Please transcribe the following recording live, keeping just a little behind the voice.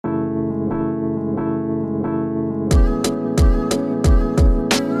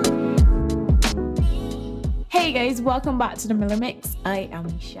Hey guys, welcome back to the Miller Mix. I am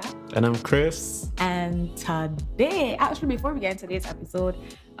Shaq. And I'm Chris. And today, actually before we get into today's episode,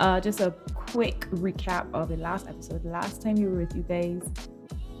 just a quick recap of the last episode. The last time we were with you guys,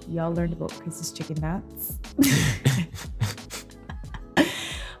 y'all learned about Chris's chicken nuts.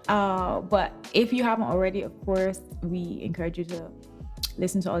 But if you haven't already, of course, we encourage you to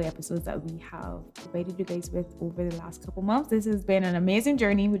listen to all the episodes that we have provided you guys with over the last couple months. This has been an amazing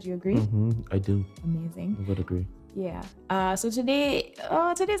journey. Would you agree? I do. Amazing. I would agree. Yeah. So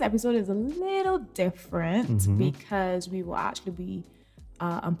today's episode is a little different because we will actually be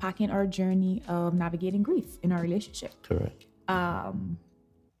unpacking our journey of navigating grief in our relationship. Correct.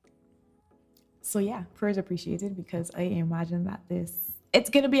 So yeah, prayers appreciated, because I imagine that it's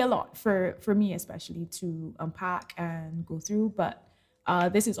going to be a lot for me, especially to unpack and go through. But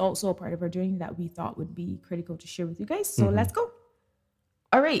this is also a part of our journey that we thought would be critical to share with you guys. So let's go.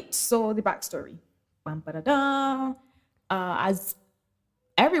 All right. So the backstory. As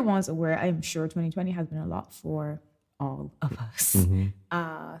everyone's aware, I'm sure 2020 has been a lot for all of us.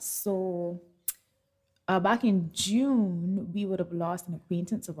 So back in June, we would have lost an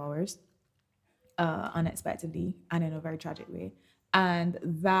acquaintance of ours unexpectedly and in a very tragic way. And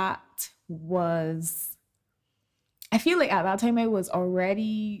that was, I feel like at that time I was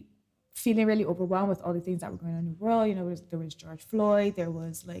already feeling really overwhelmed with all the things that were going on in the world. You know, there was George Floyd, there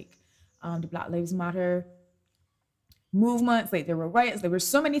was like the Black Lives Matter movements, like there were riots, there were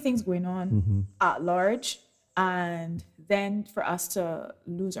so many things going on at large. And then for us to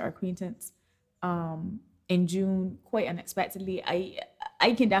lose our acquaintance in June quite unexpectedly,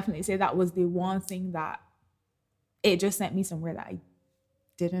 I can definitely say that was the one thing that it just sent me somewhere that I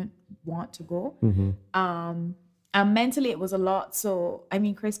didn't want to go. And mentally it was a lot. So, I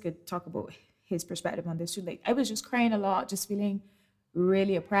mean, Chris could talk about his perspective on this too. Like, I was just crying a lot, just feeling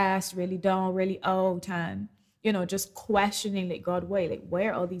really oppressed, really down, really out, and, you know, just questioning, like, God, why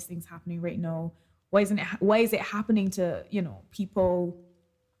are all these things happening right now? Why is it happening to, you know, people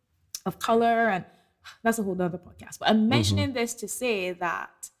of color? And that's a whole nother podcast. But I'm mentioning this to say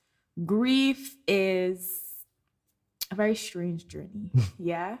that grief is a very strange journey.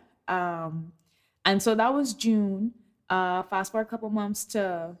 Yeah. And so that was June. Fast forward a couple months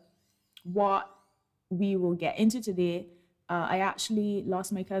to what we will get into today. I actually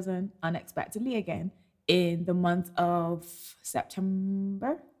lost my cousin unexpectedly again in the month of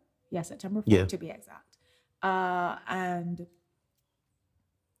September. Yeah, September 4th to be exact. And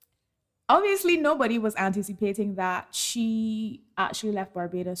obviously nobody was anticipating that she actually left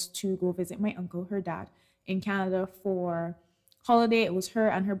Barbados to go visit my uncle, her dad, in Canada for holiday. It was her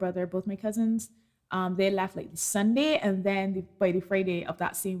and her brother, both my cousins. They left like the Sunday, and then by the Friday of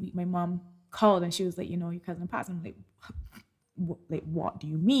that same week, my mom called and she was like, you know, your cousin passed. I'm like, what do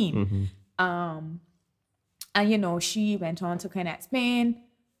you mean? And, you know, she went on to kind of explain,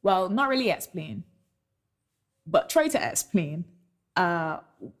 well, not really explain, but try to explain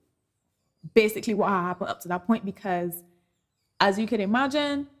basically what happened up to that point, because as you can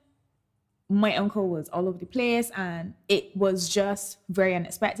imagine, my uncle was all over the place and it was just very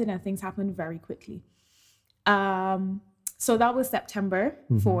unexpected and things happened very quickly. So that was September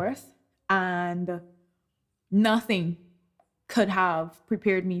 4th, and nothing could have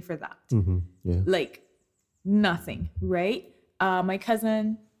prepared me for that. Like nothing, right? My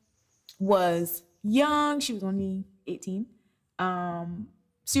cousin was young. She was only 18.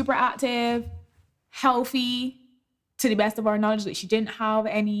 Super active, healthy, to the best of our knowledge. Like, she didn't have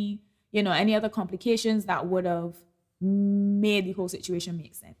any other complications that would have made the whole situation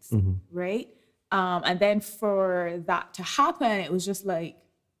make sense, right? And then for that to happen, it was just like,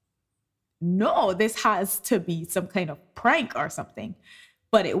 no, this has to be some kind of prank or something,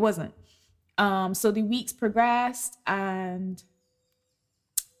 but it wasn't. So the weeks progressed, and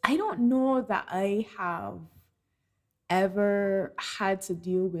I don't know that I have ever had to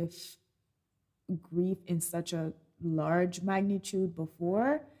deal with grief in such a large magnitude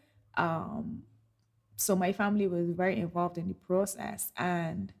before. So my family was very involved in the process,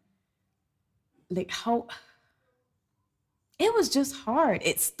 and like how it was just hard.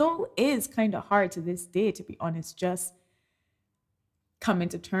 It still is kind of hard to this day, to be honest, just coming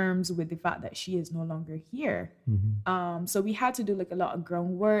to terms with the fact that she is no longer here. So we had to do like a lot of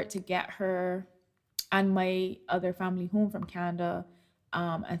groundwork to get her and my other family home from Canada.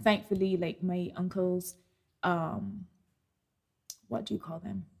 And thankfully, like my uncle's, what do you call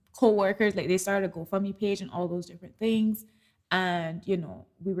them? Co-workers, like they started a GoFundMe page and all those different things. And, you know,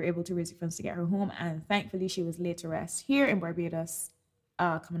 we were able to raise the funds to get her home. And thankfully, she was laid to rest here in Barbados,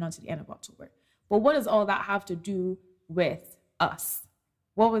 coming on to the end of October. But what does all that have to do with us?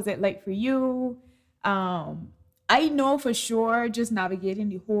 What was it like for you? I know for sure just navigating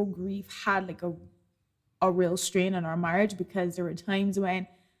the whole grief had like a real strain on our marriage, because there were times when,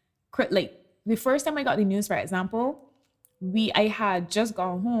 like, the first time I got the news, for example, I had just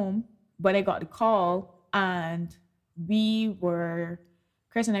gone home, but I got the call, and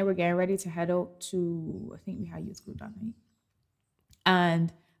Chris and I were getting ready to head out to, I think we had youth group that night.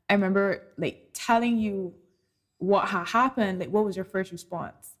 And I remember like telling you what had happened. Like, what was your first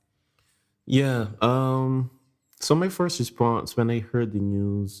response? Yeah. So my first response when I heard the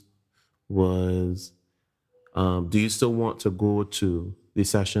news was, do you still want to go to the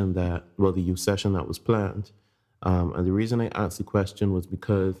the youth session that was planned? And the reason I asked the question was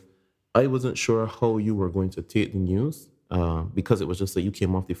because I wasn't sure how you were going to take the news, because it was just that you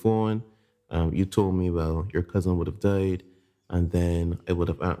came off the phone, you told me, well, your cousin would have died, and then I would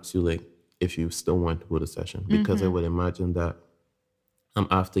have asked you like if you still want to go to session, because I would imagine that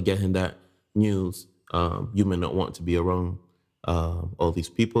after getting that news, you may not want to be around all these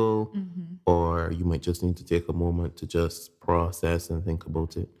people, or you might just need to take a moment to just process and think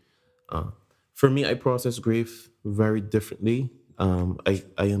about it. For me, I process grief very differently. I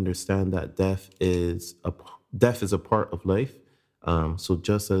understand that death is a part of life. So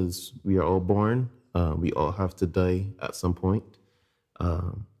just as we are all born, we all have to die at some point.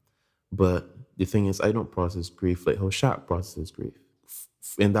 But the thing is, I don't process grief like how Shaq processes grief.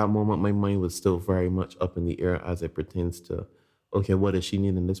 In that moment, my mind was still very much up in the air as it pertains to, okay, what does she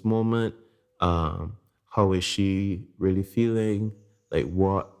need in this moment? How is she really feeling? Like,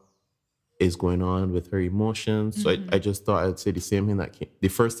 what is going on with her emotions? So I just thought I'd say the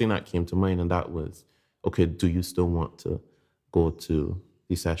first thing that came to mind, and that was, okay, do you still want to go to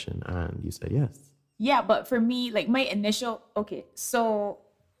the session? And you said yes. Yeah, but for me, like my initial, okay, so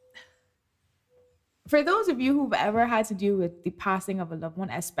for those of you who've ever had to deal with the passing of a loved one,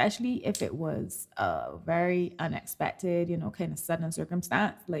 especially if it was a very unexpected, kind of sudden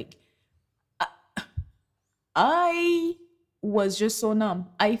circumstance, like I was just so numb.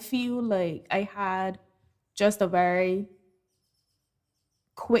 I feel like I had just a very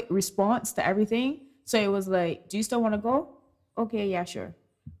quick response to everything. So it was like, do you still want to go? Okay, yeah, sure.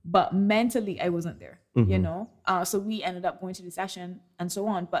 But mentally, I wasn't there, So we ended up going to the session and so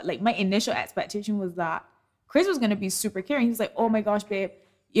on. But like my initial expectation was that Chris was going to be super caring. He was like, oh my gosh, babe,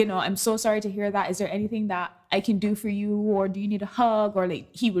 I'm so sorry to hear that. Is there anything that I can do for you? Or do you need a hug? Or like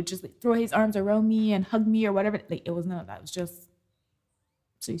he would just like throw his arms around me and hug me or whatever. Like it was none of that. It was just,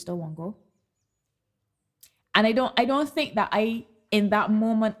 so you still won't go? And I don't think that in that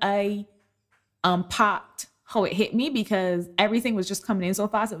moment I unpacked how it hit me, because everything was just coming in so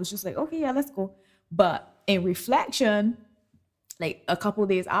fast. It was just like, okay, yeah, let's go. But in reflection, like a couple of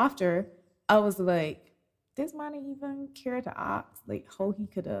days after, I was like, this man didn't even care to ask like how he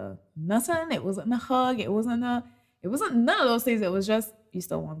could have nothing. It wasn't a hug. It wasn't none of those things. It was just, you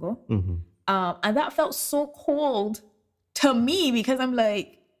still want to go? And that felt so cold to me, because I'm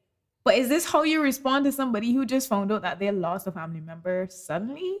like, but is this how you respond to somebody who just found out that they lost a family member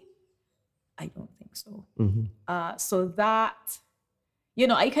suddenly? I don't think so. So that,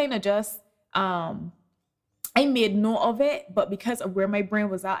 I kind of just, I made note of it, but because of where my brain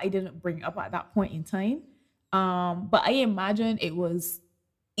was at, I didn't bring it up at that point in time. But I imagine it was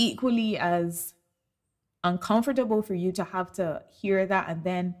equally as uncomfortable for you to have to hear that and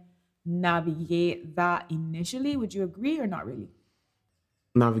then navigate that initially. Would you agree or not really?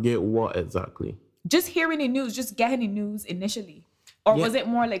 Navigate what exactly? Just hearing the news, just getting the news initially. Or Yeah. was it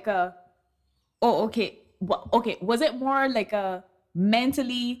more like okay. Okay. Was it more like a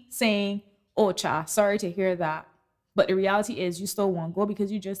mentally saying, oh, cha, sorry to hear that. But the reality is you still won't go,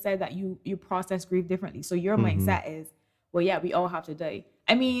 because you just said that you process grief differently. So your mindset is, well, yeah, we all have to die.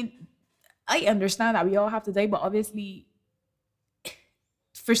 I mean, I understand that we all have to die, but obviously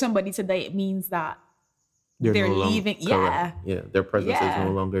for somebody to die, it means that they're no longer leaving. correct. Yeah. Yeah, their presence is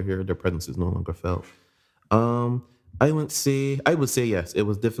no longer here. Their presence is no longer felt. Um, I would say yes. It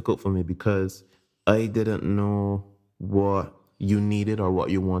was difficult for me because I didn't know what you needed or what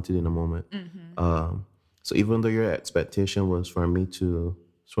you wanted in a moment. So even though your expectation was for me to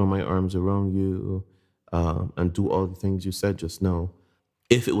throw my arms around you, and do all the things you said just now,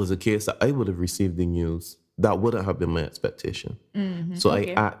 if it was a case that I would have received the news, that wouldn't have been my expectation. So I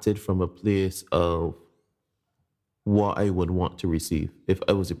Okay. acted from a place of what I would want to receive if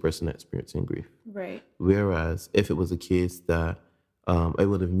I was a person experiencing grief. Right. Whereas if it was a case that I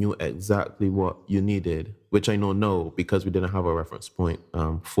would have knew exactly what you needed, which I know no, because we didn't have a reference point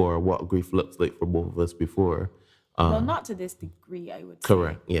for what grief looks like for both of us before. Well, not to this degree, I would say.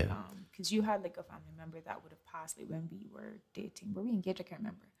 Correct, yeah. Because you had like a family member that would have passed like when we were dating. Were we engaged? I can't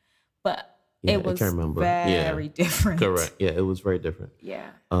remember. But Yeah, it I was can't remember. very different. Correct. Yeah, it was very different. Yeah.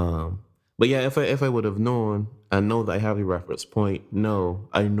 But yeah, if I would have known and know that I have a reference point, no,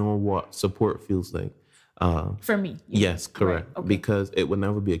 I know what support feels like. For me. Yes, correct. Right. Okay. Because it would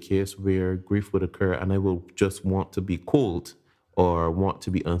never be a case where grief would occur and I will just want to be cold or want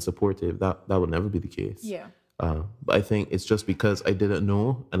to be unsupportive. That would never be the case. Yeah. But I think it's just because I didn't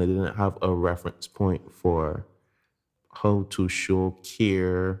know and I didn't have a reference point for how to show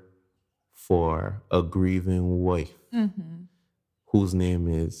care for a grieving wife whose name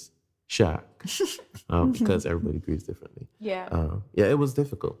is Shaq, because everybody grieves differently. Yeah. Yeah, it was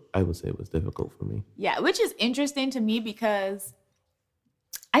difficult. I would say it was difficult for me. Yeah, which is interesting to me because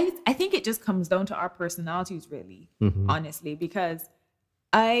I think it just comes down to our personalities, really, honestly. Because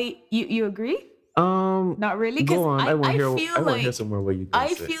you agree? Not really. Go on. I want to hear feel somewhere where you.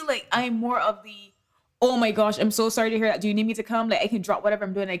 I feel like I'm more of the, oh my gosh, I'm so sorry to hear that. Do you need me to come? Like I can drop whatever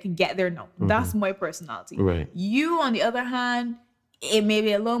I'm doing, I can get there. No, that's my personality. Right. You, on the other hand, it may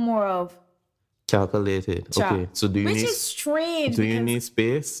be a little more of calculated. Okay. So do you which need? is strange. Do you need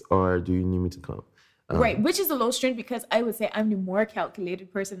space or do you need me to come? Right, which is a little strange because I would say I'm the more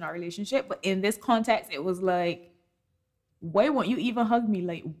calculated person in our relationship, but in this context, it was like, why won't you even hug me?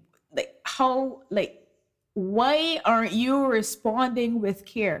 Like how? Like, why aren't you responding with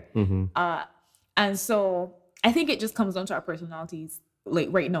care? And so I think it just comes down to our personalities, like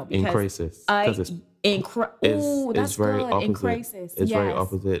right now. Because in crisis, that's very good. opposite. In crisis, it's very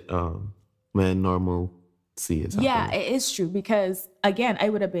opposite. When normalcy is happening. Yeah, it is true because again, I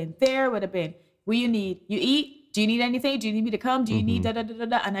would have been there. Would have been. What you need? You eat? Do you need anything? Do you need me to come? Do you need da da da da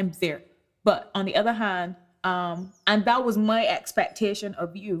da? And I'm there. But on the other hand, and that was my expectation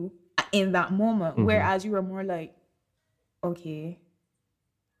of you in that moment. Whereas you were more like, okay.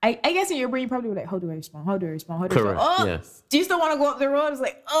 I guess in your brain you probably were like, how do I respond? How do I respond? How do I respond? Correct. Oh, yes. do you still want to go up the road? It's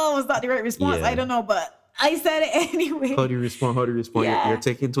like, oh, was that the right response? Yeah. I don't know, but I said it anyway. How do you respond? How do you respond? Yeah. You're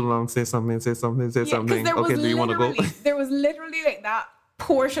taking too long. Say something. Say something. Say something. Okay, do you want to go? There was literally like that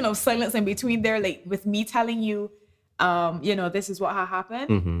portion of silence in between there, like with me telling you, this is what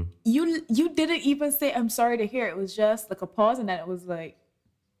happened. You didn't even say I'm sorry to hear. It was just like a pause, and then it was like,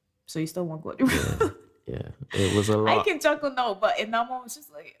 so you still won't go to the Yeah, it was a lot. I can chuckle now, but in that moment, it's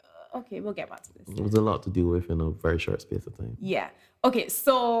just like, okay, we'll get back to this. It was a lot to deal with in a very short space of time. Yeah. Okay,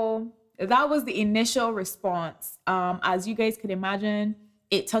 so that was the initial response. As you guys could imagine,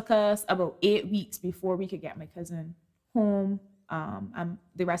 it took us about 8 weeks before we could get my cousin home. And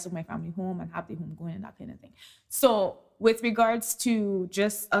the rest of my family home and have the home going and that kind of thing. So with regards to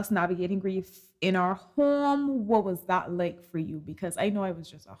just us navigating grief in our home, what was that like for you? Because I know I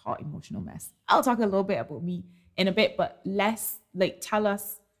was just a hot emotional mess. I'll talk a little bit about me in a bit, but tell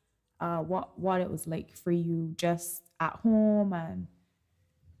us what it was like for you just at home and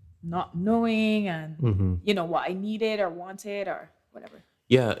not knowing and what I needed or wanted or whatever.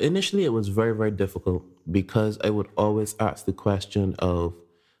 Yeah, initially it was very, very difficult because I would always ask the question of,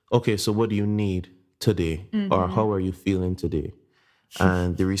 okay, so what do you need today? Or how are you feeling today?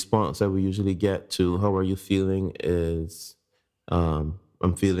 And the response that we usually get to how are you feeling is, I'm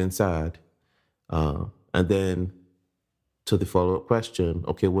feeling sad. And then to the follow-up question,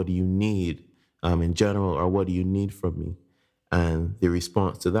 okay, what do you need in general, or what do you need from me? And the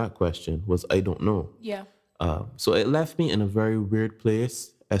response to that question was, I don't know. Yeah. So it left me in a very weird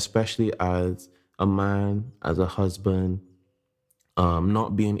place, especially as a man, as a husband,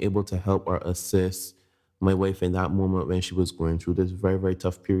 not being able to help or assist my wife in that moment when she was going through this very, very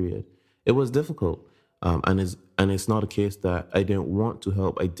tough period. It was difficult. And it's not a case that I didn't want to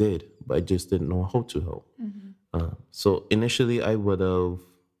help. I did, but I just didn't know how to help. So initially I would have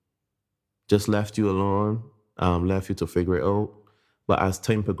just left you alone, left you to figure it out. But as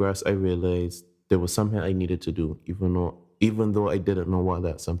time progressed, I realized there was something I needed to do, even though I didn't know what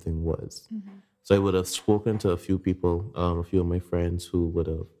that something was. So I would have spoken to a few people, a few of my friends who would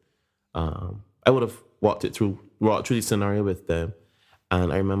have, I would have walked through the scenario with them.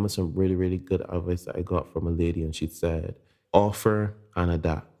 And I remember some really, really good advice that I got from a lady, and she said, offer and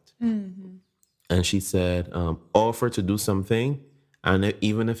adapt. And she said, offer to do something, and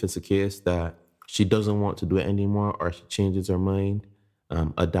even if it's a case that she doesn't want to do it anymore or she changes her mind,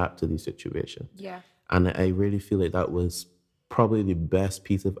 adapt to the situation. Yeah. And I really feel like that was probably the best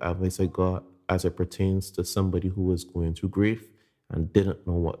piece of advice I got as it pertains to somebody who was going through grief and didn't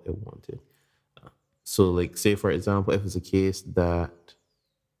know what they wanted. So like, say for example, if it's a case that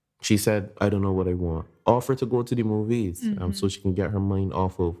she said, I don't know what I want, offer to go to the movies so she can get her mind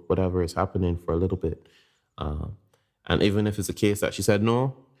off of whatever is happening for a little bit. And even if it's a case that she said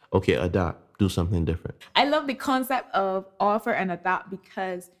no, okay, adapt, do something different. I love the concept of offer and adapt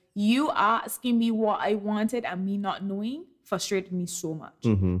because you asking me what I wanted and me not knowing frustrated me so much,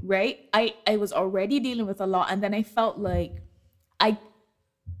 right? I was already dealing with a lot, and then I felt like I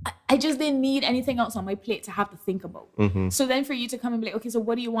just didn't need anything else on my plate to have to think about. So then for you to come and be like, okay, so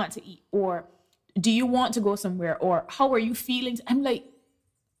what do you want to eat? Or do you want to go somewhere? Or how are you feeling? I'm like,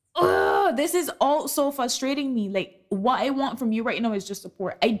 oh, this is all so frustrating me. Like, what I want from you right now is just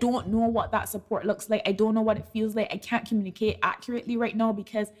support. I don't know what that support looks like. I don't know what it feels like. I can't communicate accurately right now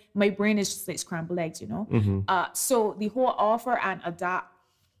because my brain is just like scrambled eggs, you know? So the whole offer and adapt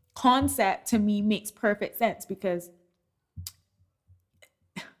concept to me makes perfect sense, because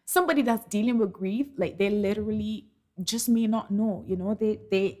somebody that's dealing with grief, like, they literally just may not know, you know?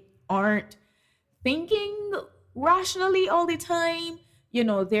 They aren't thinking rationally all the time. You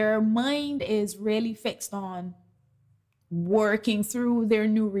know, their mind is really fixed on working through their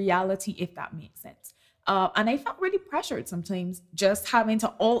new reality, if that makes sense. And I felt really pressured sometimes, just having to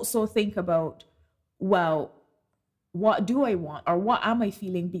also think about, well, what do I want, or what am I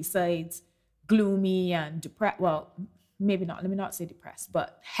feeling besides gloomy and depressed? Well, maybe not, let me not say depressed,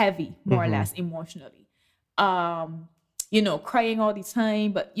 but heavy, more or less emotionally. You know, crying all the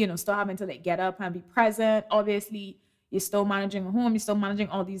time, but, you know, still having to like get up and be present. Obviously, you're still managing a home, you're still managing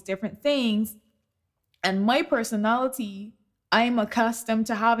all these different things. And my personality, I'm accustomed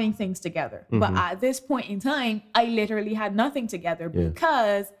to having things together. But at this point in time, I literally had nothing together,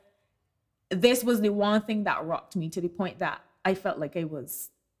 because this was the one thing that rocked me to the point that I felt like I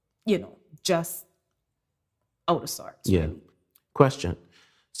was, you know, just out of sorts. Yeah. Really. Question.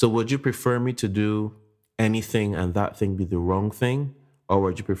 So would you prefer me to do anything and that thing be the wrong thing? Or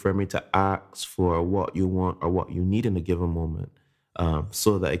would you prefer me to ask for what you want or what you need in a given moment,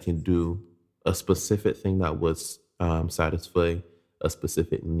 so that I can do a specific thing that would satisfy a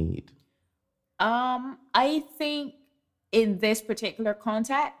specific need? I think in this particular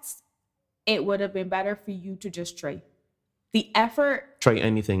context, it would have been better for you to just try. The effort. Try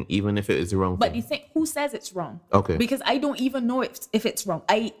anything, even if it is the wrong But thing. you think, who says it's wrong? Okay. Because I don't even know if it's wrong.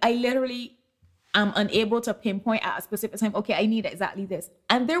 I literally am unable to pinpoint at a specific time, okay, I need exactly this.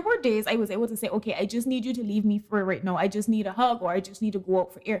 And there were days I was able to say, okay, I just need you to leave me for right now. I just need a hug, or I just need to go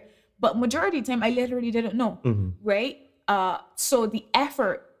out for air. But majority of the time, I literally didn't know, right? So the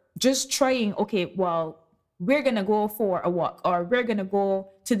effort, just trying, okay, well, we're going to go for a walk, or we're going to go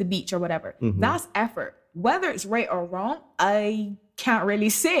to the beach or whatever. That's effort. Whether it's right or wrong, I can't really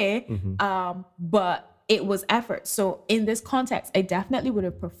say, but it was effort. So in this context, I definitely would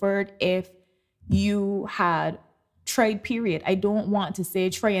have preferred if you had tried, period. I don't want to say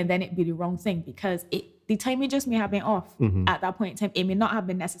try and then it be the wrong thing, because the timing just may have been off at that point in time. It may not have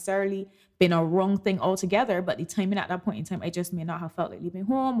been necessarily been a wrong thing altogether, but the timing at that point in time, I just may not have felt like leaving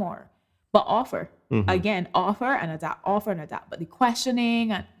home, but offer. Again, offer and adapt, offer and adapt. But the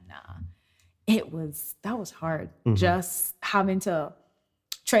questioning, and that was hard. Just having to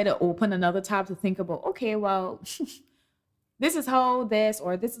try to open another tab to think about, okay, well, this is how this,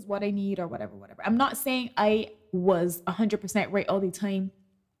 or this is what I need, or whatever. I'm not saying I was 100% right all the time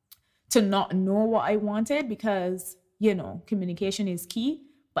to not know what I wanted, because, you know, communication is key.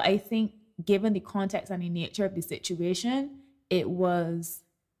 But I think given the context and the nature of the situation, it was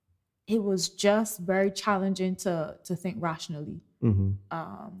just very challenging to think rationally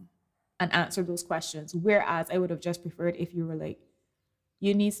and answer those questions. Whereas I would have just preferred if you were like,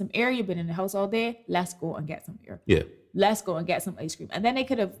 you need some air, you've been in the house all day, let's go and get some air. Yeah. Let's go and get some ice cream. And then I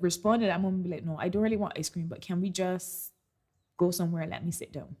could have responded at that moment, be like, no, I don't really want ice cream, but can we just go somewhere and let me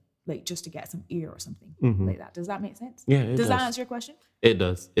sit down? Like, just to get some air or something like that. Does that make sense? Yeah, it does. Does that answer your question? It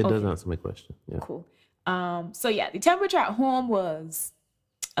does. It does answer my question. Yeah. Cool. So yeah, the temperature at home was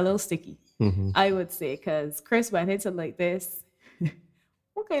a little sticky, I would say, because Chris went into like this.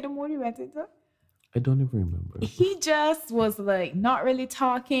 What kind of mood he went into? I don't even remember. He just was like not really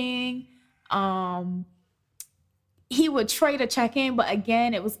talking. He would try to check in, but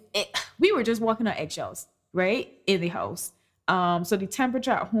again, we were just walking on eggshells, right? In the house. So the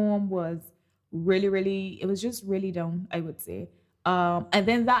temperature at home was it was just really down, I would say. And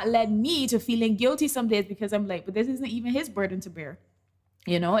then that led me to feeling guilty some days, because I'm like, but this isn't even his burden to bear.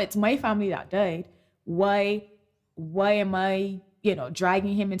 You know, it's my family that died. Why am I, you know,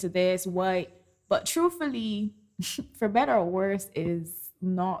 dragging him into this? Why? But truthfully, for better or worse, is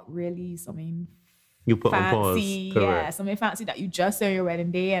not really something you put fancy. On pause. Yeah, something fancy that you just say on your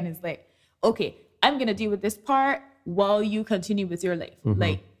wedding day, and it's like, okay, I'm gonna deal with this part while you continue with your life.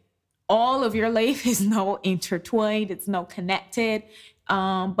 Like, all of your life is now intertwined, it's now connected.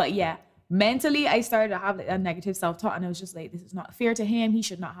 But yeah, mentally I started to have like a negative self-talk, and I was just like, this is not fair to him, he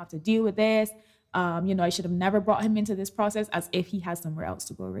should not have to deal with this. I should have never brought him into this process, as if he has somewhere else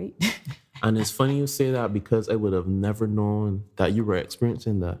to go, right? And it's funny you say that, because I would have never known that you were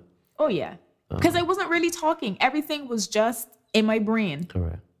experiencing that. Oh, yeah. Because I wasn't really talking. Everything was just in my brain.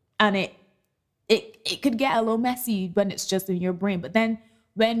 Correct. And it could get a little messy when it's just in your brain. But then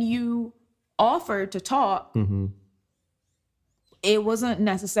when you offer to talk, it wasn't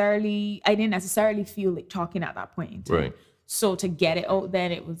necessarily, I didn't necessarily feel like talking at that point in time. Right. So to get it out,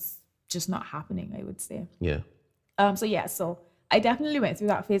 then it was just not happening, I would say. Yeah. So I definitely went through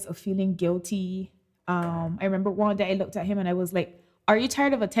that phase of feeling guilty. I remember one day I looked at him and I was like, are you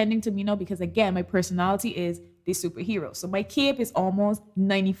tired of attending to me now? Because again, my personality is the superhero. So my cape is almost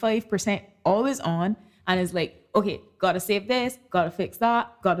 95% always on. And it's like, okay, gotta save this, gotta fix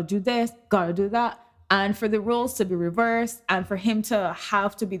that, gotta do this, gotta do that. And for the roles to be reversed and for him to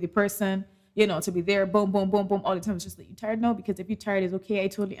have to be the person, to be there, boom, boom, boom, boom, all the time. It's just like, you tired now? Because if you're tired, it's okay. I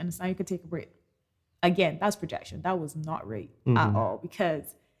totally understand. You could take a break. Again, that's projection. That was not right at all,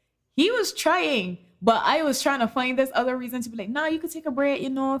 because he was trying, but I was trying to find this other reason to be like, nah, you could take a break.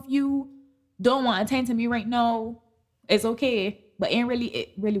 If you don't want to attend to me right now, it's okay. But it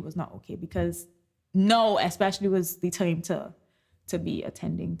really was not okay, because no, especially was the time to be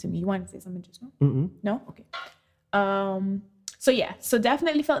attending to me. You want to say something just now? No? Okay. So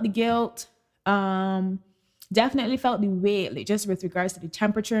definitely felt the guilt. Definitely felt the weight, like just with regards to the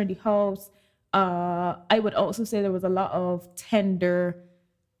temperature in the house. I would also say there was a lot of tender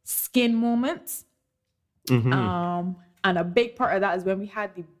skin moments. And a big part of that is when we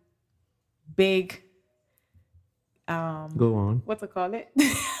had the big go on. What's it called?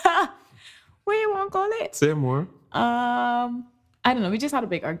 What do you want to call it? Say more. I don't know. We just had a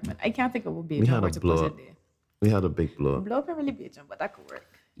big argument. I can't think of a big word to put it there. We had a big blow up. Blow up can really be a jump, but that could work.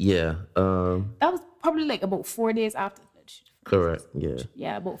 Yeah. That was probably like about 4 days after. Correct. Yeah.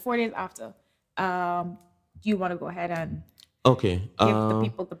 Yeah, about 4 days after. Do you want to go ahead and give the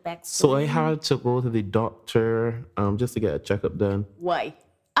people the backstory? So I had to go to the doctor just to get a checkup done. Why?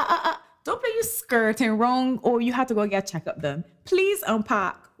 Don't play you skirting wrong, or you have to go get a checkup done. Please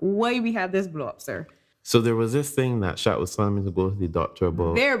unpack why we have this blow up, sir. So there was this thing that Shaq was telling me to go to the doctor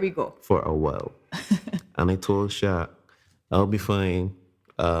about. There we go. For a while. And I told Shaq, I'll be fine.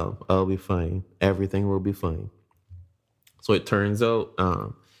 I'll be fine. Everything will be fine. So it turns out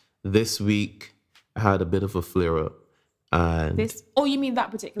this week I had a bit of a flare up. And you mean that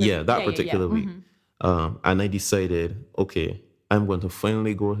particular week? Yeah, that particular week. And I decided, okay, I'm going to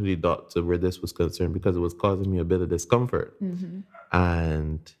finally go to the doctor where this was concerned, because it was causing me a bit of discomfort.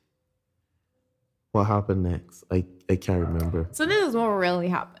 And what happened next? I can't remember. So this is what really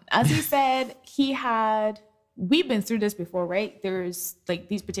happened. As he said, we've been through this before, right? There's like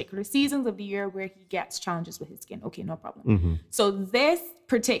these particular seasons of the year where he gets challenges with his skin. Okay, no problem. So this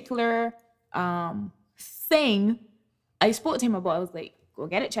particular thing, I spoke to him about. I was like, go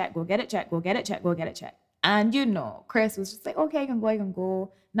get it checked, go get it checked, go get it checked, go get it checked. And Chris was just like, okay, I can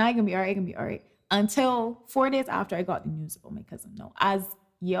go. Now I can be all right. Until 4 days after I got the news about my cousin. No, as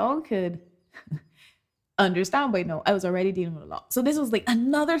y'all could understand by now, I was already dealing with a lot. So this was like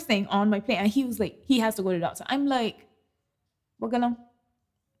another thing on my plate. And he was like, he has to go to the doctor. I'm like, what going on?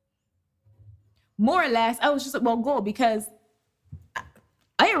 More or less, I was just like, well, go, because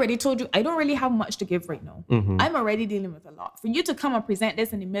I already told you I don't really have much to give right now. I'm already dealing with a lot. For you to come and present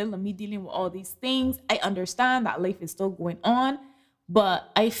this in the middle of me dealing with all these things, I understand that life is still going on,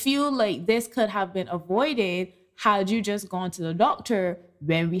 but I feel like this could have been avoided had you just gone to the doctor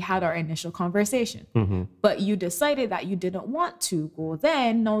when we had our initial conversation. But you decided that you didn't want to go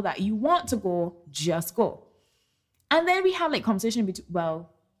then. Know that you want to go, just go. And then we had like conversation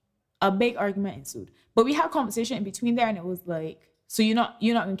a big argument ensued. But we had conversation in between there, and it was like, so you're not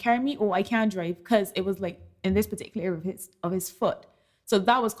gonna carry me? Oh, I can't drive, because it was like in this particular area of his foot. So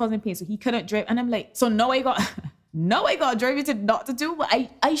that was causing pain. So he couldn't drive. And I'm like, so now I got to drive you to the doctor too? But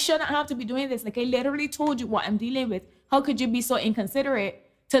I shouldn't have to be doing this. Like, I literally told you what I'm dealing with. How could you be so inconsiderate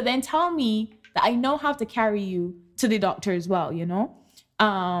to then tell me that I now have to carry you to the doctor as well,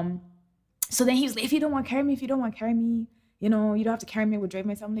 So then he was like, if you don't want to carry me, you don't have to carry me, I would drive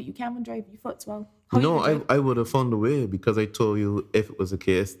myself. I'm like, you can't even drive your foot as well. I would have found a way, because I told you if it was a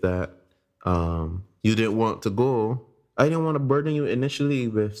case that you didn't want to go, I didn't want to burden you initially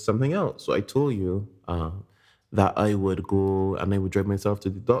with something else. So I told you that I would go and I would drive myself to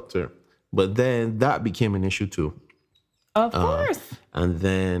the doctor. But then that became an issue too. Of course. And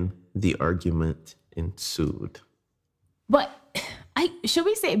then the argument ensued. But should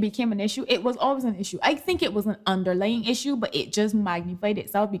we say it became an issue? It was always an issue. I think it was an underlying issue, but it just magnified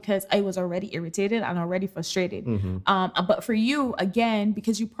itself because I was already irritated and already frustrated. But for you, again,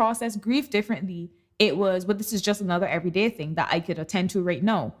 because you process grief differently, it was, well, this is just another everyday thing that I could attend to right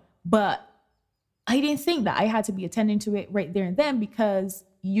now. But I didn't think that I had to be attending to it right there and then, because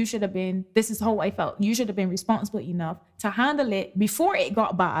you should have been, this is how I felt, you should have been responsible enough to handle it before it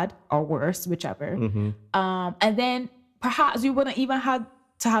got bad or worse, whichever. And then perhaps you wouldn't even have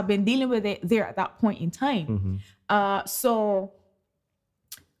to have been dealing with it there at that point in time. So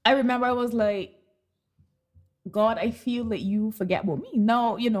I remember I was like, God, I feel that you forget about me.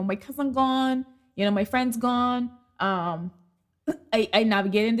 Now, my cousin gone, my friend's gone. I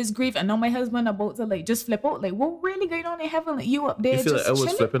navigating this grief, and now my husband about to like just flip out. Like, what really going on in heaven? Like, you up there? You feel just like I was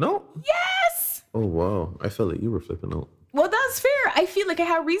chilling? flipping out? Yes. Oh wow, I felt like you were flipping out. Well, that's fair. I feel like I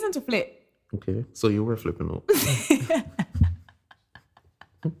had reason to flip. Okay, so you were flipping out.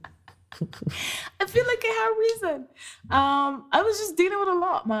 I feel like I had reason. I was just dealing with a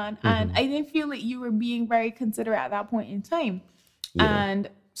lot, man, and I didn't feel like you were being very considerate at that point in time. Yeah. And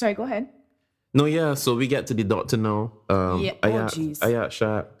sorry, go ahead. No, yeah. So we get to the doctor now. Yeah. I Jeez. got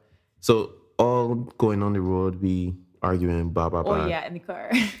shot. So all going on the road, we arguing, blah blah blah. Oh yeah, in the car.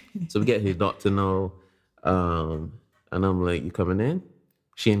 So we get to the doctor now, and I'm like, "You coming in?"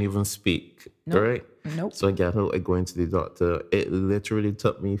 She ain't even speak. Nope. Right? Nope. So I get out. I go into the doctor. It literally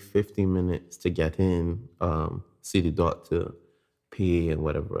took me 15 minutes to get in, see the doctor, PA, and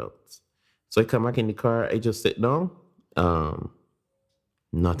whatever else. So I come back in the car. I just sit down.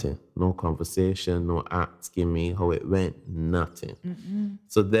 Nothing. No conversation. No asking me how it went. Nothing.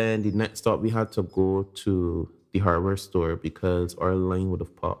 So then the next stop, we had to go to the hardware store because our line would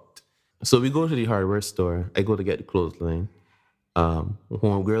have popped. So we go to the hardware store. I go to get the clothesline.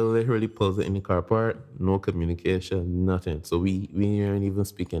 One girl literally pulls it in the car park. No communication. Nothing. So we aren't even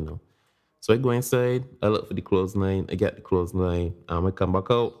speaking now. So I go inside. I look for the clothesline. I get the clothesline. I come back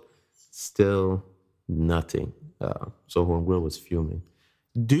out. Still nothing. So one girl was fuming.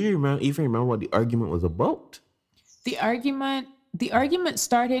 Do you remember what the argument was about? The argument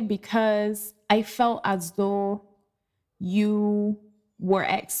started because I felt as though you were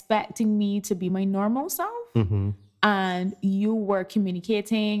expecting me to be my normal self. And you were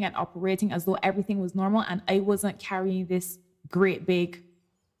communicating and operating as though everything was normal, and I wasn't carrying this great big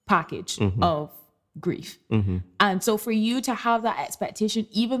package of grief. And so for you to have that expectation,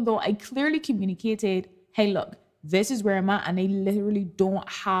 even though I clearly communicated, hey, look, this is where I'm at, and I literally don't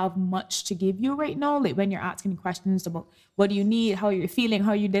have much to give you right now. Like when you're asking questions about what do you need, how you're feeling,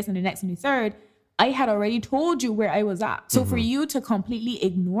 how you this and the next and the third, I had already told you where I was at. So for you to completely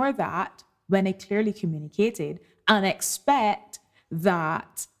ignore that when I clearly communicated and expect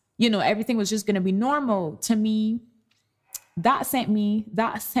that, everything was just going to be normal, to me, that sent me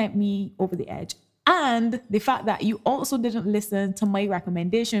over the edge. And the fact that you also didn't listen to my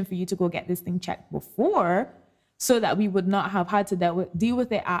recommendation for you to go get this thing checked before, so that we would not have had to deal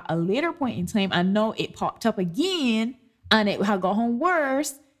with it at a later point in time, and now it popped up again and it had gotten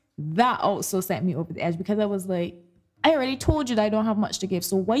worse, that also sent me over the edge, because I was like, I already told you that I don't have much to give.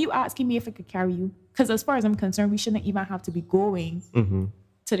 So why are you asking me if I could carry you? Because as far as I'm concerned, we shouldn't even have to be going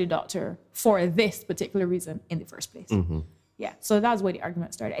to the doctor for this particular reason in the first place. Yeah, so that's where the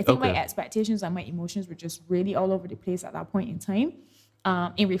argument started. I think my expectations and my emotions were just really all over the place at that point in time.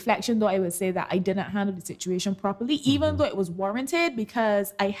 In reflection, though, I would say that I didn't handle the situation properly, even though it was warranted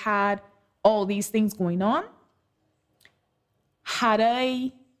because I had all these things going on.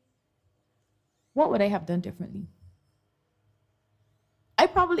 What would I have done differently?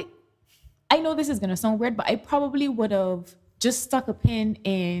 I know this is going to sound weird, but I probably would have just stuck a pin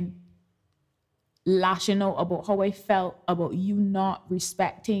in lashing out about how I felt about you not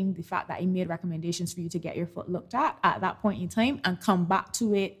respecting the fact that I made recommendations for you to get your foot looked at that point in time, and come back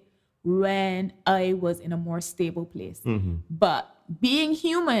to it when I was in a more stable place. But being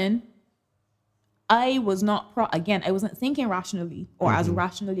human, I was not, I wasn't thinking rationally or as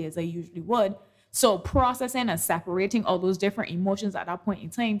rationally as I usually would. So processing and separating all those different emotions at that point in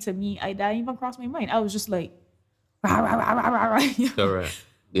time, to me, that didn't even cross my mind. I was just like, rah, rah, rah, rah, rah, rah. Correct.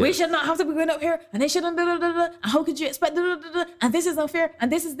 Yeah. We should not have to be going up here, and they shouldn't, da, da, da, da, and how could you expect, da, da, da, da, and this is unfair, and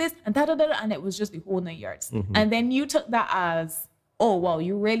this is this, and da, da, da, da, and it was just the whole 9 yards. And then you took that as, oh, well,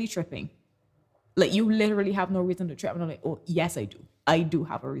 you're really tripping. Like, you literally have no reason to trip. And I'm like, oh, yes, I do. I do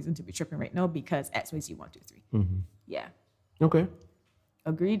have a reason to be tripping right now because X, Y, Z, 1, 2, 3. Yeah. Okay.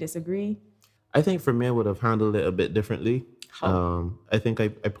 Agree, disagree? I think for me, I would have handled it a bit differently. I think I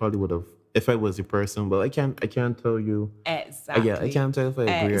probably would have, if I was a person, but I can't tell you. Exactly. Yeah, I can't tell if I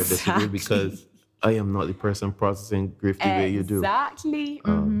agree or disagree, because I am not the person processing grief the way you do. Exactly.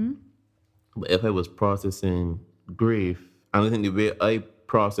 But if I was processing grief, and I think the way I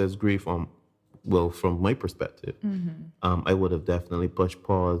process grief from my perspective, I would have definitely pushed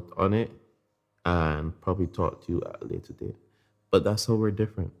pause on it and probably talked to you at a later date. But that's how we're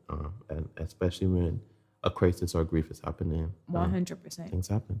different, and especially when a crisis or grief is happening. 100%. Things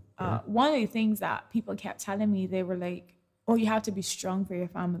happen. Yeah. One of the things that people kept telling me, they were like, oh, you have to be strong for your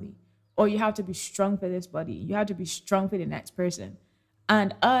family. Or you have to be strong for this body. You have to be strong for the next person.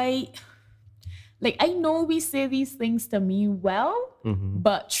 And I know we say these things to mean well,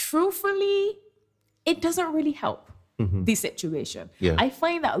 but truthfully, it doesn't really help the situation. Yeah. I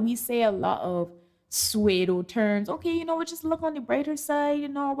find that we say a lot of pseudo terms. Okay, we just look on the brighter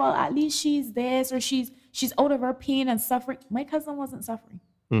side, well, at least she's this, or she's out of her pain and suffering. My cousin wasn't suffering.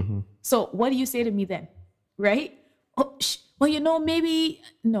 So what do you say to me then? Right? Oh, well, maybe,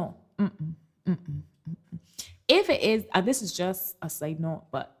 no. If it is, and this is just a side note,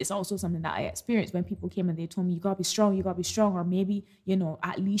 but it's also something that I experienced when people came and they told me, you gotta be strong, or maybe,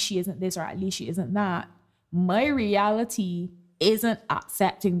 at least she isn't this, or at least she isn't that. My reality isn't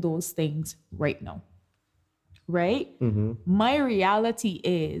accepting those things right now. Right? My reality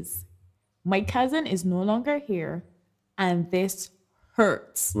is my cousin is no longer here, and this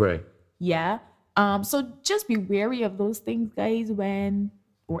hurts. Right. Yeah. So just be wary of those things, guys,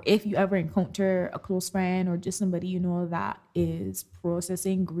 or if you ever encounter a close friend or just somebody that is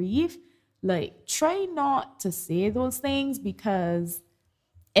processing grief, like, try not to say those things, because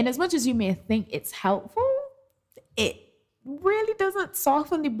in as much as you may think it's helpful, it really doesn't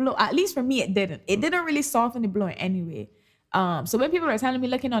soften the blow. At least for me, it didn't. It didn't really soften the blow in any way. So when people are telling me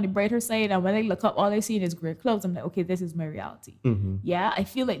looking on the brighter side, and when I look up, all I see is gray clouds, I'm like, okay, this is my reality. Yeah, I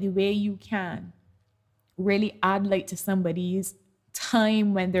feel like the way you can really add light to somebody's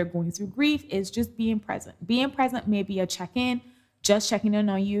time when they're going through grief is just being present. Being present may be a check-in, just checking in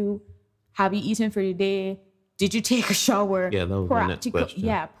on you. Have you eaten for the day? Did you take a shower? Yeah, that was my next question.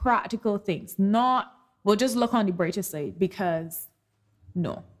 Yeah, practical things. Not, well, just look on the brighter side, because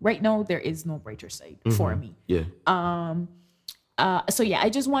no, right now there is no brighter side for me. Yeah. So yeah, I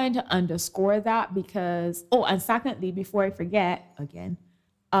just wanted to underscore that, because, and secondly, before I forget again,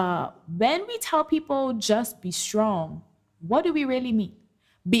 when we tell people just be strong, what do we really mean?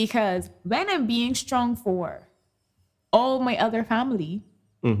 Because when I'm being strong for all my other family,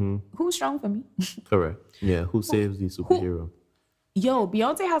 who's strong for me? Correct. Yeah. Who saves the superhero?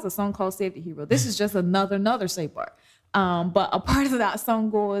 Beyonce has a song called Save the Hero. This is just another sidebar. But a part of that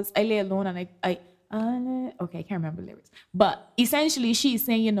song goes, I lay alone and I can't remember the lyrics. But essentially she's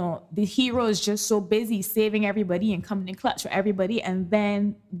saying, the hero is just so busy saving everybody and coming in clutch for everybody. And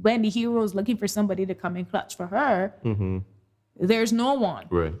then when the hero is looking for somebody to come in clutch for her, there's no one.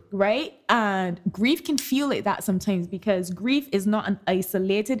 Right? And grief can feel like that sometimes, because grief is not an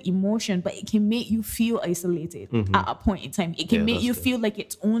isolated emotion, but it can make you feel isolated at a point in time. It can make you feel like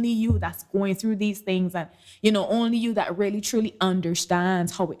it's only you that's going through these things, and, only you that really truly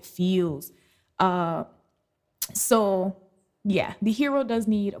understands how it feels. So yeah, the hero does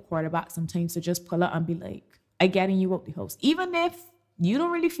need a quarterback sometimes to just pull out and be like, I getting you out the house, even if you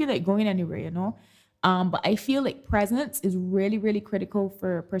don't really feel like going anywhere, But I feel like presence is really, really critical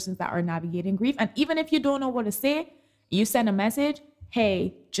for persons that are navigating grief. And even if you don't know what to say, you send a message,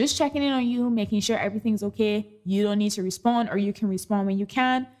 hey, just checking in on you, making sure everything's okay. You don't need to respond, or you can respond when you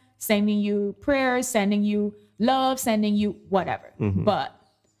can, sending you prayers, sending you love, sending you whatever. But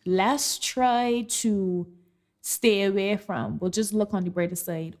let's try to stay away from, well, just look on the brighter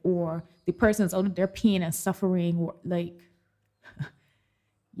side, or the person's out of their pain and suffering, or like,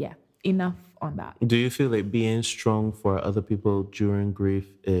 yeah, enough on that. Do you feel like being strong for other people during grief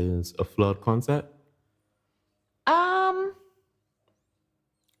is a flawed concept?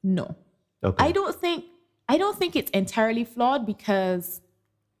 No. Okay. I don't think it's entirely flawed, because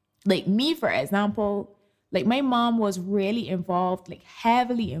like me, for example, like my mom was really involved, like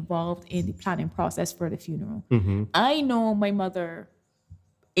heavily involved in the planning process for the funeral. I know my mother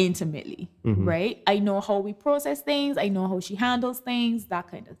intimately, right? I know how we process things. I know how she handles things, that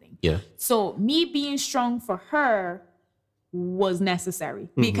kind of thing. Yeah. So me being strong for her was necessary,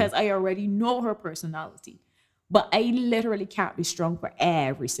 because I already know her personality. But I literally can't be strong for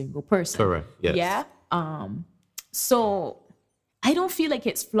every single person. Correct. Yes. Yeah. So I don't feel like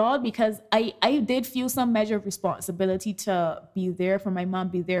it's flawed, because I did feel some measure of responsibility to be there for my mom,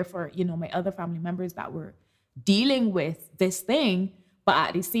 be there for, my other family members that were dealing with this thing. But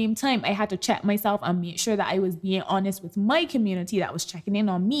at the same time, I had to check myself and make sure that I was being honest with my community that was checking in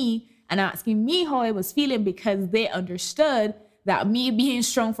on me and asking me how I was feeling, because they understood that me being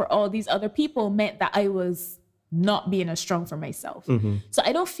strong for all these other people meant that I was not being as strong for myself. So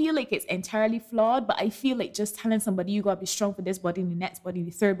I don't feel like it's entirely flawed, but I feel like just telling somebody you gotta be strong for this body and the next body,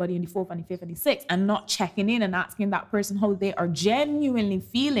 the third body, and the fourth and the fifth and the sixth, and not checking in and asking that person how they are genuinely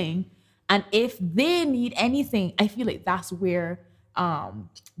feeling. And if they need anything, I feel like that's where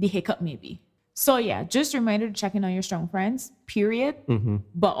the hiccup may be. So yeah, just a reminder to check in on your strong friends, period.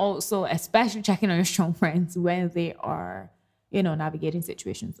 But also especially checking on your strong friends when they are, navigating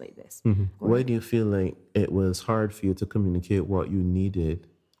situations like this. Why do you feel like it was hard for you to communicate what you needed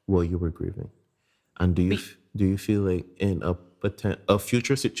while you were grieving? And do you feel like in a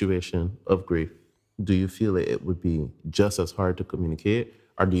future situation of grief, do you feel like it would be just as hard to communicate,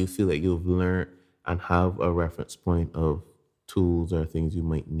 or do you feel like you've learned and have a reference point of tools or things you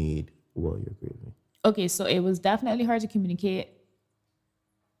might need while you're grieving? Okay, so it was definitely hard to communicate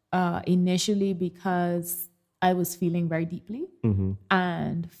initially because I was feeling very deeply.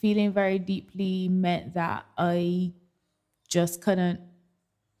 And feeling very deeply meant that I just couldn't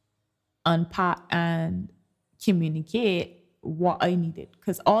unpack and communicate what I needed.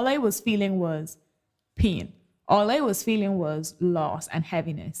 Because all I was feeling was pain. All I was feeling was loss and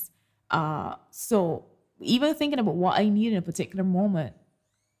heaviness. So even thinking about what I needed in a particular moment,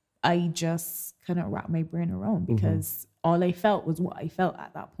 I just couldn't wrap my brain around because all I felt was what I felt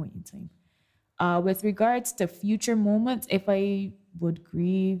at that point in time. With regards to future moments, if I would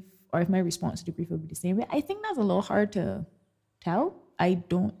grieve or if my response to the grief would be the same way, I think that's a little hard to tell. I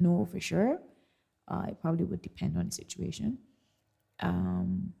don't know for sure. It probably would depend on the situation.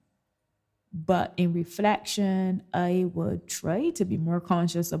 But in reflection, I would try to be more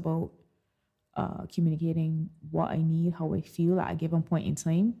conscious about communicating what I need, how I feel at a given point in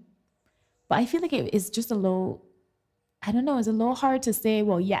time. But I feel like it's just a little, I don't know, it's a little hard to say,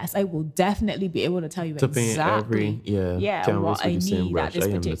 well, yes, I will definitely be able to tell you exactly what I need at this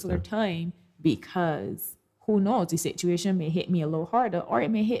particular time, because who knows, the situation may hit me a little harder or it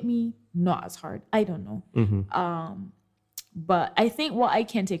may hit me not as hard. I don't know. But I think what I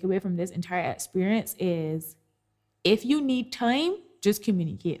can take away from this entire experience is if you need time, just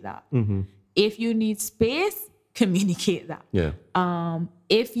communicate that. If you need space, communicate that.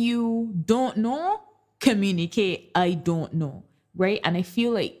 If you don't know, communicate, I don't know, right? And I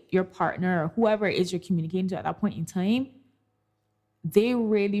feel like your partner or whoever it is you're communicating to at that point in time, they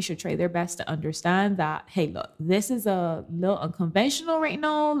really should try their best to understand that, hey, look, this is a little unconventional right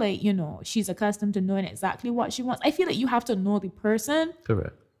now. Like, she's accustomed to knowing exactly what she wants. I feel like you have to know the person.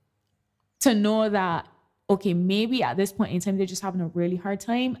 Correct. To know that, okay, maybe at this point in time, they're just having a really hard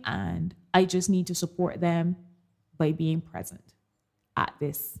time and I just need to support them by being present at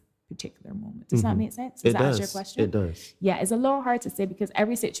this particular moment. Does that make sense? Does that answer your question? It does. Yeah, it's a little hard to say because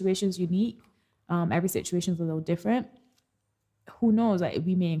every situation is unique. Every situation is a little different. Who knows? Like,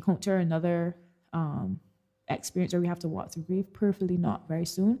 we may encounter another experience where we have to walk through grief. Perfectly not very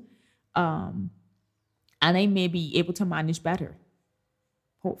soon. And I may be able to manage better.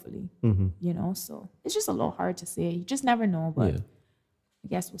 Hopefully. So it's just a little hard to say. You just never know, but I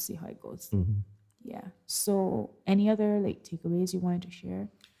guess we'll see how it goes. Yeah. So any other takeaways you wanted to share?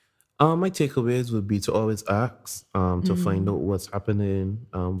 My takeaways would be to always ask, to find out what's happening,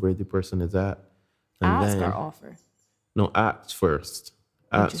 where the person is at. And ask then, or offer? No, ask first.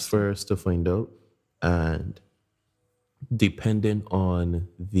 Ask first to find out. And depending on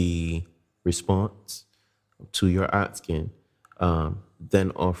the response to your asking,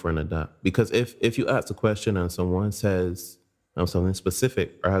 then offer and adapt. Because if you ask a question and someone says something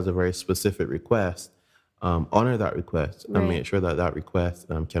specific or has a very specific request, honor that request and make sure that request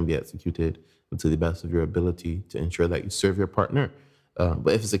can be executed to the best of your ability to ensure that you serve your partner.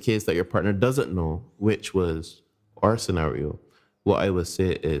 But if it's a case that your partner doesn't know, which was our scenario, what I would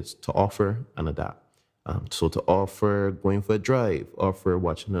say is to offer and adapt. So to offer going for a drive, offer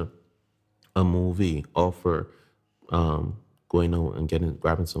watching a movie, offer going out and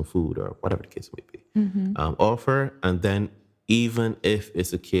grabbing some food or whatever the case may be. Offer, and then even if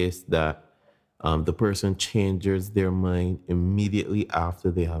it's a case that the person changes their mind immediately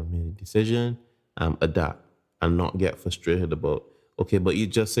after they have made a decision, adapt and not get frustrated about, okay, but you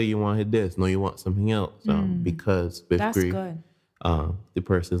just say you wanted this. No, you want something else. Because with grief, the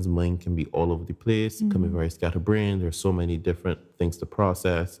person's mind can be all over the place. It can be very scatterbrained. There's so many different things to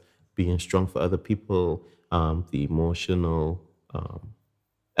process. Being strong for other people, the emotional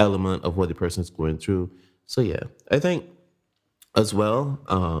element of what the person's going through. So yeah, I think as well,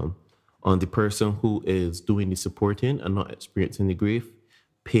 on the person who is doing the supporting and not experiencing the grief,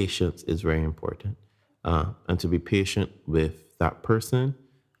 patience is very important. And to be patient with that person,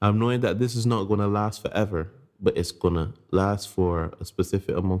 knowing that this is not going to last forever, but it's gonna last for a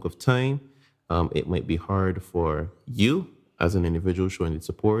specific amount of time. It might be hard for you as an individual showing the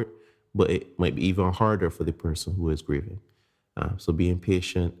support, but it might be even harder for the person who is grieving. So being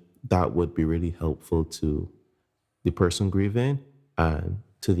patient, that would be really helpful to the person grieving and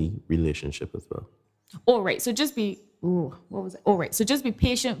to the relationship as well. All right. So just be, ooh, what was it? All right. So just be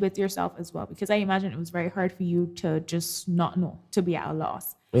patient with yourself as well, because I imagine it was very hard for you to just not know, to be at a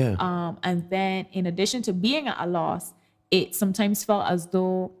loss. Yeah. And then in addition to being at a loss, it sometimes felt as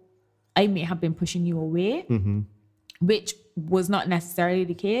though I may have been pushing you away, which was not necessarily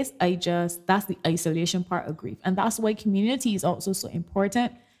the case. That's the isolation part of grief. And that's why community is also so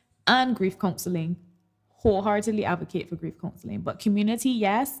important, and grief counseling. Wholeheartedly advocate for grief counseling. But community,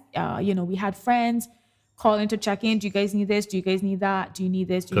 yes. We had friends calling to check in. Do you guys need this? Do you guys need that? Do you need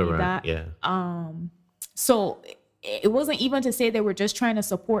this? Do you need that? Yeah. So it wasn't even to say they were just trying to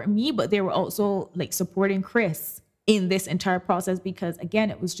support me, but they were also like supporting Chris in this entire process, because again,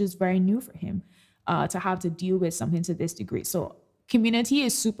 it was just very new for him to have to deal with something to this degree. So community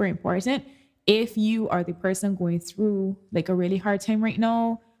is super important. If you are the person going through like a really hard time right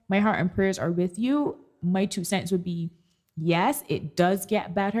now, my heart and prayers are with you. My 2 cents would be, yes, it does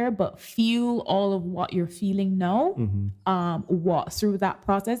get better, but feel all of what you're feeling now. Walk through that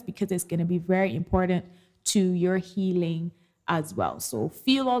process, because it's going to be very important to your healing as well. So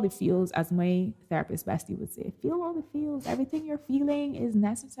feel all the feels, as my therapist bestie would say. Feel all the feels. Everything you're feeling is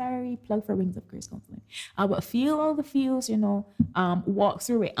necessary. Plug for Wings of Grace Counseling. But feel all the feels, walk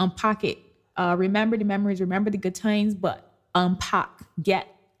through it, unpack it. Remember the memories, remember the good times, but unpack, get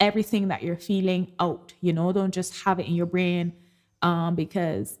everything that you're feeling out. Don't just have it in your brain,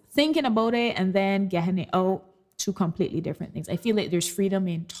 because thinking about it and then getting it out, 2 completely different things. I feel like there's freedom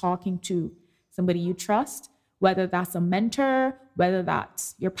in talking to somebody you trust, whether that's a mentor, whether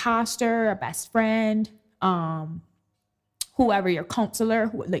that's your pastor, a best friend, whoever, your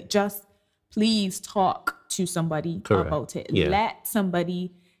counselor, just please talk to somebody about it. Yeah. Let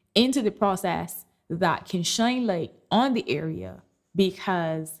somebody into the process that can shine light on the area,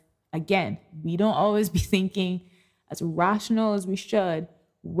 because again, we don't always be thinking as rational as we should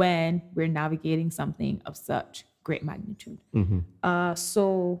when we're navigating something of such great magnitude.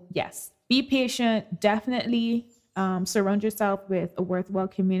 So yes, be patient. Definitely surround yourself with a worthwhile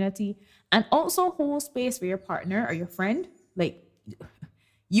community, and also hold space for your partner or your friend. Like,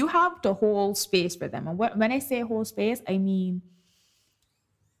 you have to hold space for them. And when I say hold space, I mean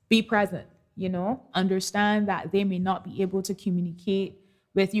be present. Understand that they may not be able to communicate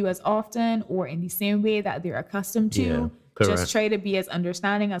with you as often or in the same way that they're accustomed to. Yeah, correct. Just try to be as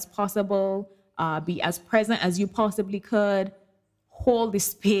understanding as possible. Be as present as you possibly could. Hold the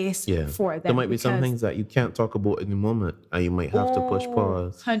space for them. There might be some things that you can't talk about in the moment, and you might have to push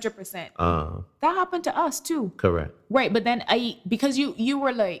pause. 100%. That happened to us too. Correct. Right, but then because you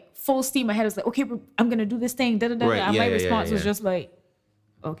were like full steam ahead. I was like, okay, I'm gonna do this thing. And my response was just like,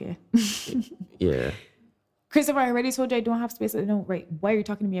 okay. Yeah. Christopher, I already told you I don't have space. No, right. Why are you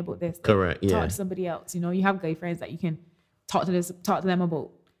talking to me about this? Correct. Talk to somebody else. You have guy friends that you can talk to them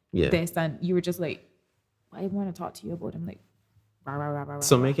about this, and you were just like, I want to talk to you about. I'm like, rah, rah, rah, rah,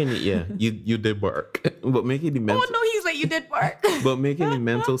 so rah. making it, you did work, but making the mental. Oh no, he's like, you did work. But making the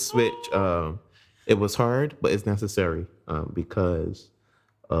mental switch, it was hard, but it's necessary because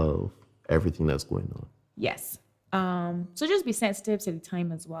of everything that's going on. Yes. So just be sensitive to the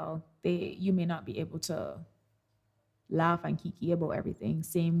time as well. You may not be able to laugh and kiki about everything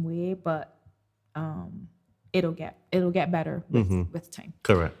same way, but it'll get better with time.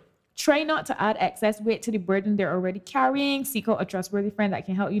 Correct. Try not to add excess weight to the burden they're already carrying. Seek out a trustworthy friend that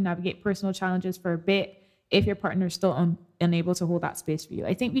can help you navigate personal challenges for a bit if your partner is still unable to hold that space for you.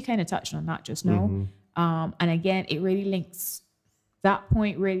 I think we kind of touched on that just now. And again, that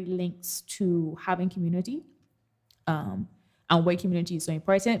point really links to having community. And why community is so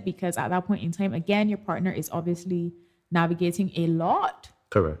important, because at that point in time, again, your partner is obviously navigating a lot.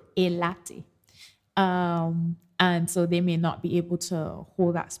 Correct. A latte. And so they may not be able to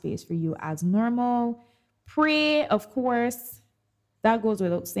hold that space for you as normal. Pray, of course, that goes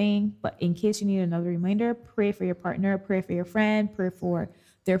without saying, but in case you need another reminder, pray for your partner, pray for your friend, pray for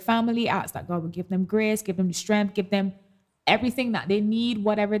their family. Ask that God will give them grace, give them the strength, give them everything that they need,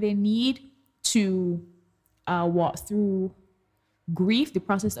 whatever they need to walk through grief, the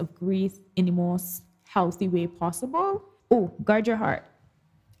process of grief, in the most healthy way possible. Oh, guard your heart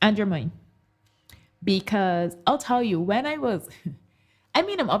and your mind. Because I'll tell you, when I'm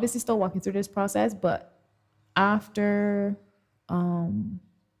obviously still walking through this process, but after,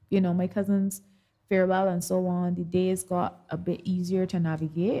 my cousin's farewell and so on, the days got a bit easier to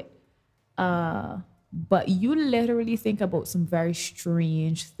navigate. But you literally think about some very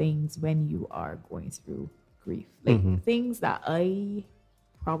strange things when you are going through grief, like things that I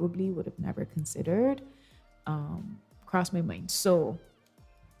probably would have never considered cross my mind. So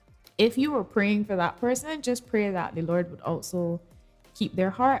if you were praying for that person, just pray that the Lord would also keep their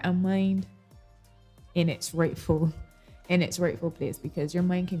heart and mind in its rightful place, because your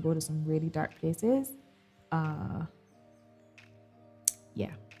mind can go to some really dark places.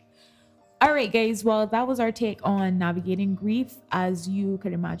 Yeah. All right, guys. Well, that was our take on navigating grief. As you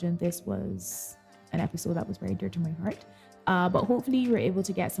could imagine, this was an episode that was very dear to my heart. But hopefully you were able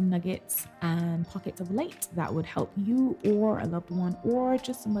to get some nuggets and pockets of light that would help you or a loved one or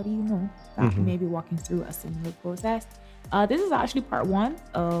just somebody you know that may be walking through a similar process. This is actually part 1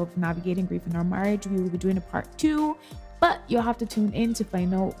 of navigating grief in our marriage. We will be doing a part 2, but you'll have to tune in to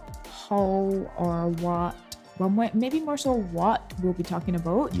find out how or what, well, maybe more so what we'll be talking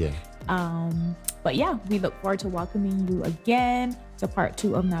about. Yeah. But yeah, we look forward to welcoming you again to part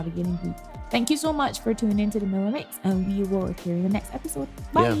 2 of navigating grief. Thank you so much for tuning into the Miller Mix, and we will hear you in the next episode.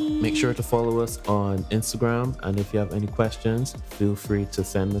 Bye. Yeah, make sure to follow us on Instagram, and if you have any questions, feel free to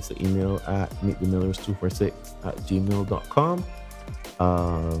send us an email at meetthemillers246@gmail.com.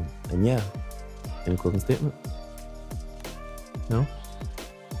 And yeah, any closing statement? No?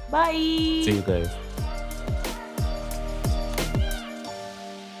 Bye. See you guys.